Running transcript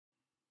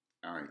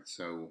All right,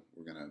 so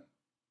we're going to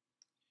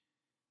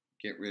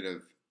get rid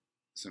of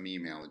some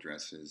email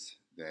addresses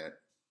that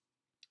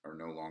are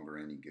no longer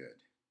any good.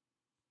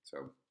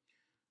 So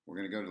we're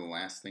going to go to the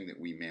last thing that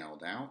we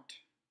mailed out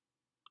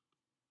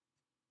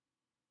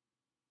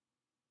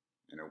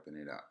and open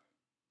it up.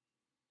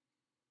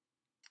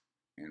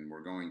 And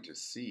we're going to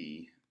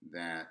see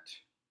that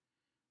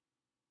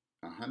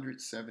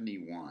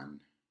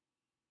 171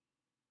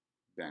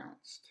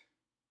 bounced.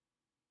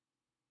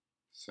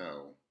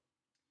 So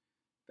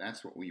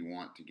that's what we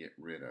want to get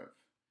rid of,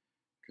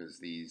 because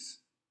these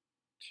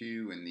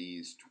 2 and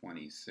these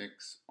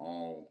 26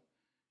 all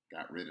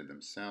got rid of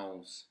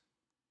themselves.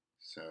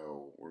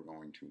 So we're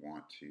going to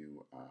want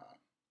to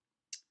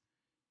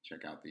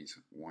check out these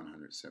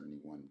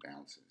 171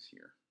 bounces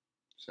here.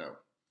 So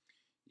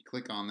you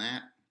click on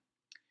that.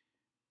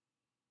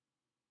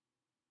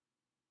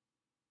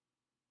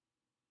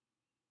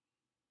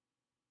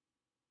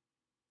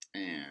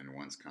 And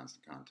once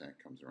Constant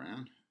Contact comes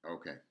around,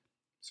 okay.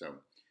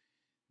 So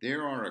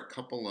there are a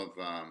couple of,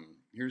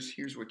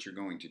 here's what you're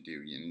going to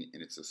do.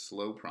 And it's a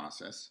slow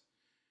process,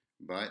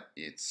 but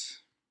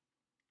it's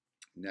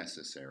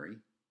necessary.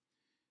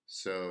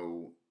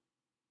 So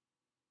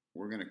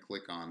we're going to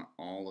click on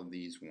all of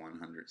these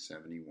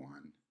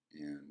 171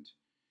 and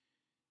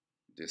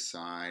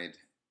decide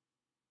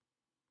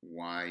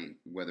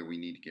whether we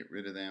need to get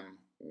rid of them,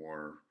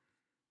 or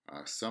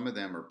some of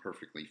them are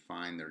perfectly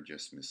fine, they're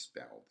just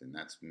misspelled, and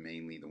that's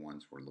mainly the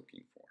ones we're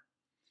looking for.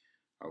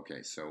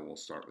 Okay, so we'll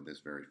start with this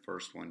very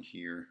first one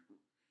here,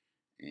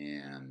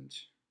 and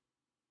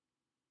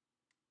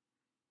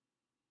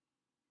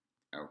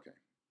okay,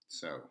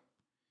 so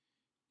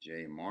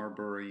J.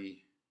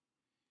 Marbury,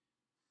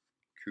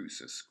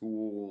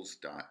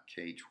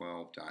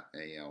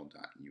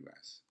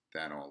 CUSAschools.k12.al.us.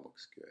 That all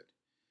looks good.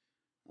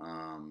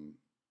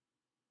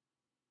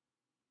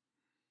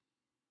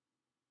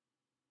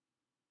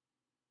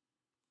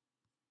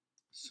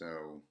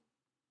 So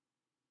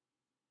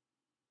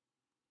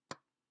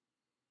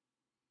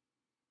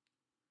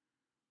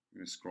I'm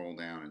going to scroll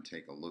down and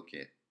take a look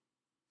at,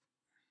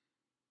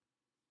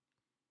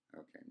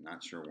 okay, I'm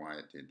not sure why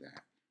it did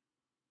that.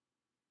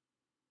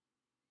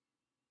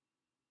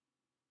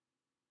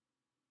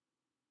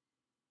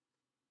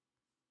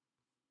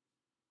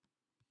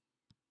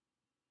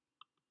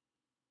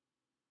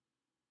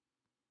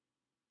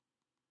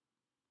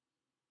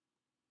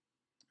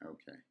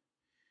 Okay,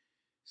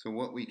 so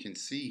what we can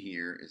see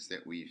here is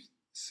that we've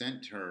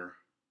sent her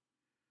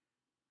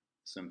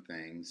some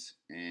things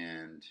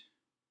and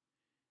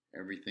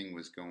everything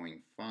was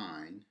going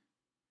fine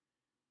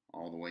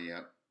all the way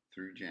up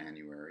through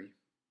January.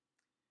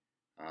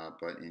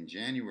 But in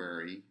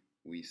January,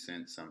 we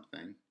sent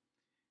something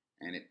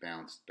and it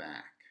bounced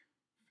back.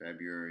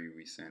 February,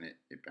 we sent it,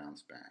 it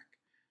bounced back.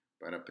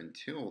 But up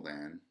until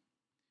then,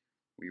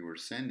 we were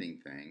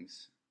sending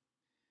things.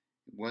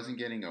 It wasn't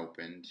getting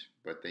opened,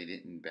 but they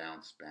didn't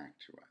bounce back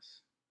to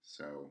us.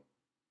 So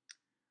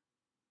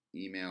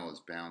email is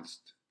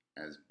bounced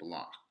as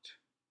blocked,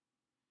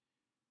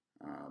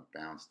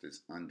 bounced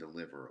as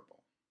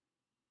undeliverable.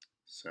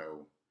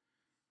 So,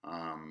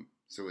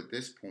 so at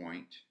this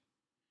point,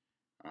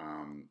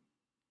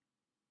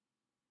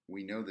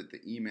 we know that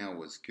the email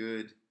was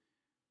good,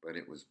 but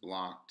it was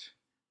blocked,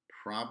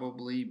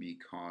 probably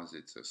because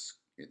it's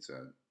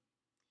a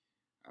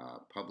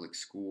public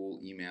school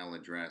email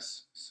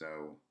address.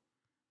 So,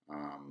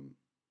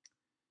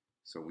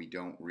 so we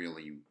don't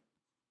really,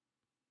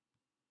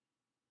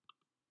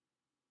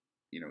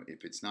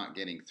 if it's not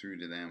getting through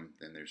to them,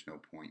 then there's no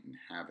point in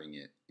having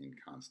it in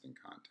Constant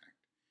Contact.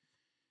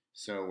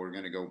 So we're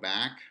going to go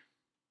back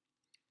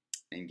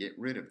and get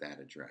rid of that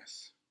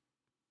address.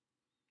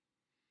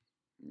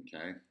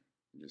 Okay,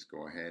 just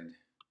go ahead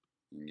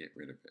and get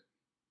rid of it.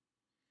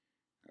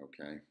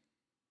 Okay,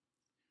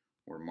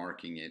 we're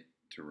marking it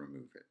to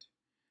remove it.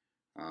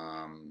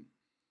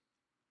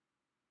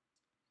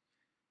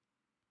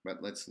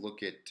 But let's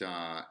look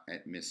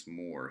at Miss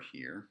Moore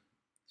here.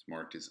 It's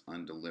marked as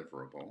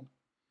undeliverable.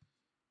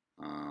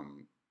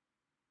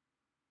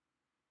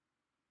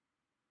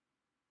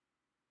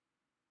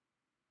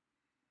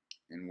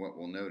 And what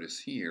we'll notice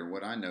here,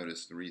 what I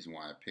noticed, the reason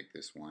why I picked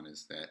this one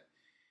is that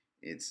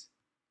it's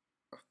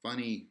a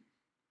funny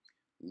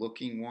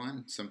looking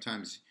one.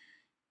 Sometimes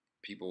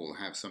people will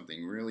have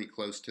something really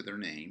close to their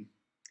name,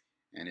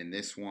 and in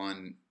this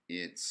one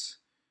it's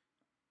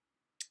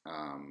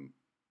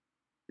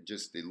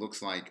it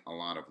looks like a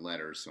lot of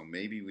letters, so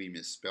maybe we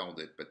misspelled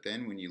it. But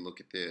then when you look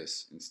at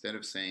this, instead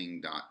of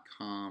saying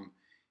 .com,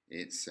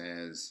 it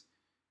says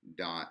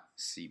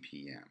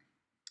 .cpm.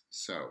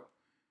 So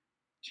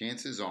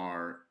chances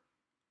are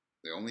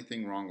the only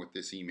thing wrong with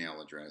this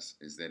email address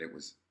is that it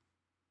was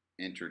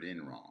entered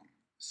in wrong.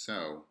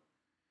 So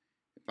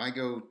if I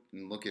go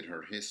and look at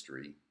her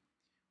history,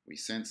 we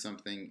sent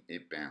something,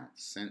 it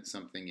bounced. Sent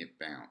something, it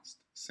bounced.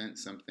 Sent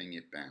something,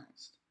 it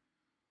bounced.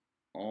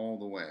 All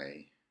the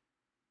way.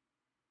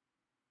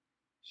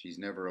 She's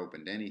never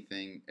opened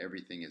anything.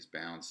 Everything is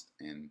bounced,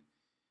 and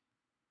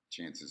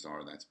chances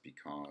are that's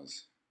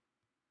because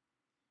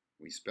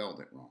we spelled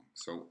it wrong.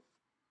 So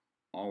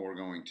all we're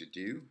going to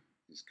do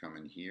is come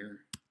in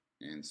here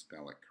and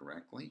spell it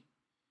correctly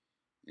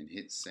and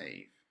hit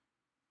save.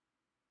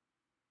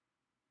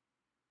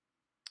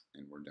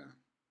 And we're done.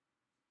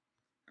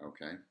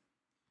 Okay,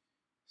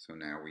 so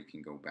now we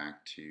can go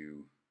back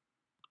to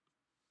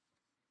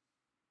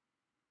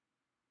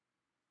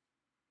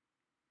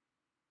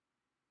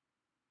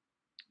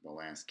the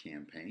last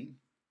campaign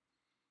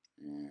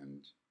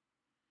and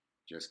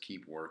just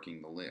keep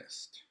working the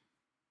list.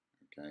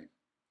 Okay,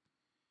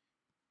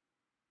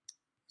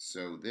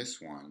 so this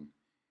one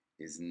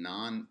is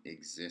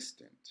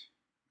non-existent.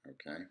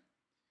 Okay,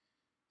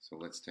 so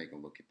let's take a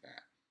look at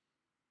that.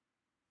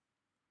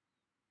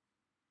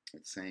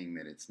 It's saying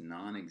that it's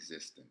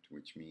non-existent,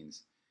 which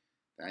means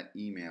that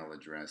email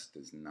address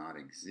does not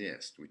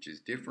exist, which is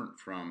different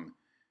from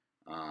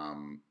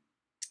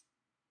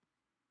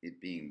it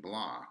being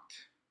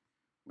blocked.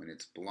 When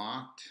it's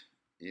blocked,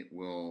 it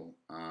will,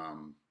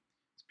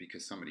 it's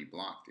because somebody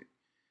blocked it.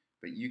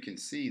 But you can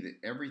see that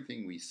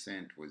everything we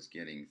sent was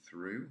getting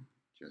through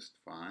just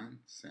fine.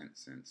 Sent,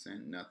 sent,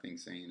 sent. Nothing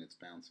saying it's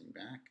bouncing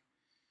back.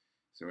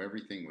 So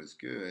everything was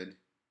good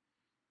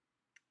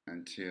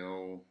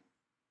until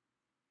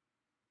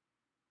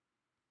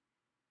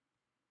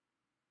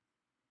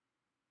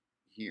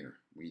here.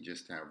 We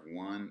just have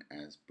one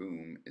as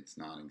boom, it's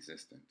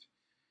non-existent.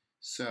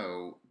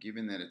 So,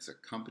 given that it's a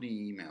company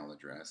email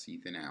address,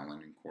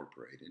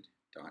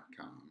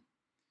 ethanallenincorporated.com,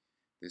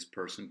 this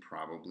person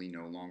probably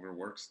no longer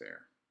works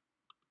there.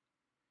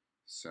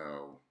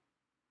 So,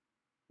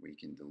 we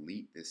can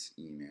delete this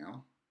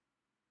email.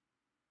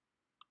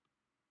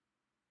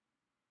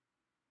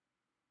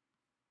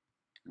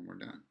 And we're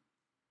done.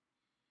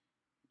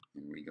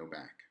 And we go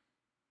back.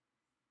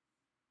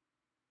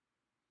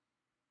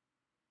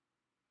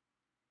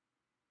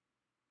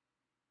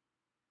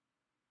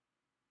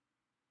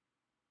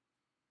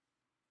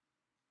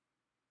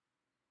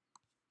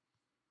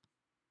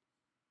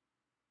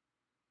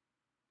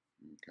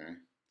 Okay,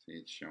 see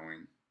it's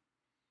showing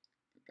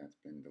that that's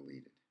been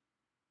deleted.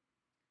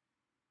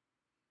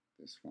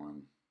 This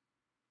one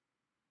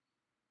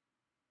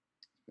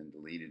has been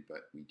deleted,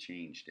 but we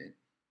changed it.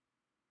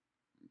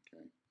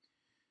 Okay,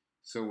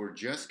 so we're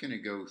just going to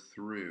go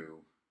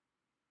through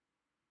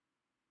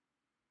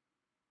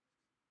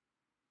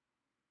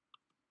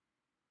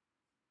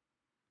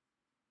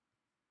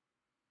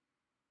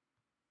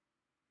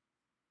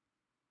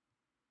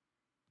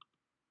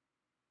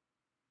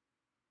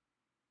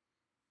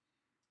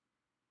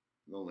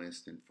the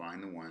list and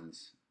find the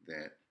ones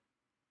that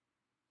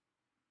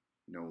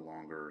no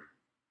longer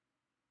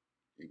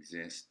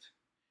exist.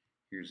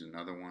 Here's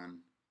another one,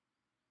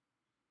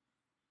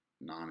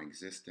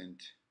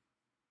 non-existent.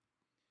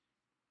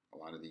 A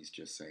lot of these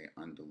just say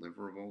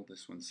undeliverable.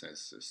 This one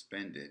says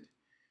suspended,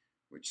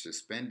 which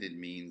suspended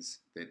means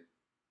that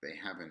they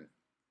haven't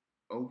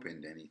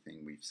opened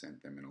anything we've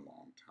sent them in a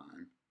long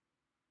time.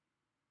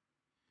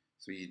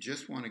 So you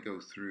just want to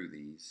go through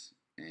these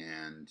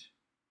and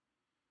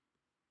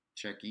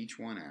check each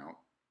one out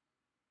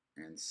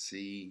and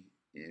see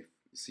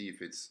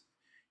if it's,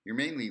 you're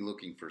mainly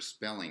looking for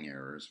spelling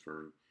errors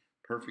for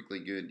perfectly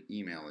good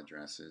email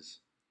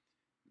addresses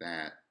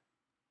that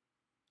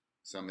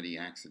somebody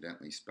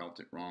accidentally spelt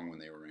it wrong when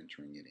they were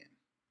entering it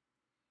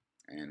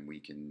in. And we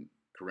can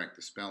correct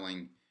the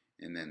spelling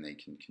and then they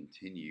can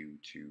continue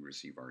to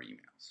receive our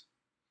emails.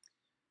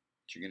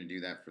 But you're going to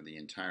do that for the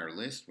entire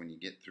list. When you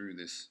get through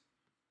this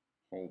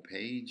whole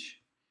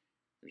page,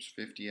 there's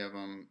 50 of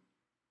them,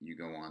 you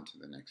go on to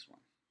the next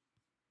one.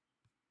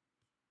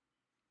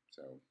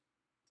 So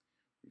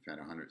we've had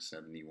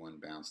 171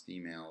 bounced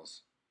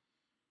emails,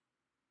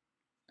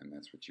 and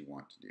that's what you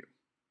want to do.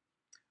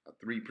 A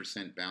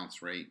 3%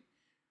 bounce rate,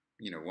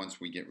 once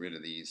we get rid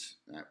of these,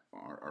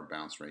 our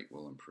bounce rate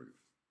will improve.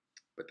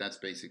 But that's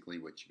basically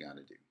what you got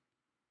to do.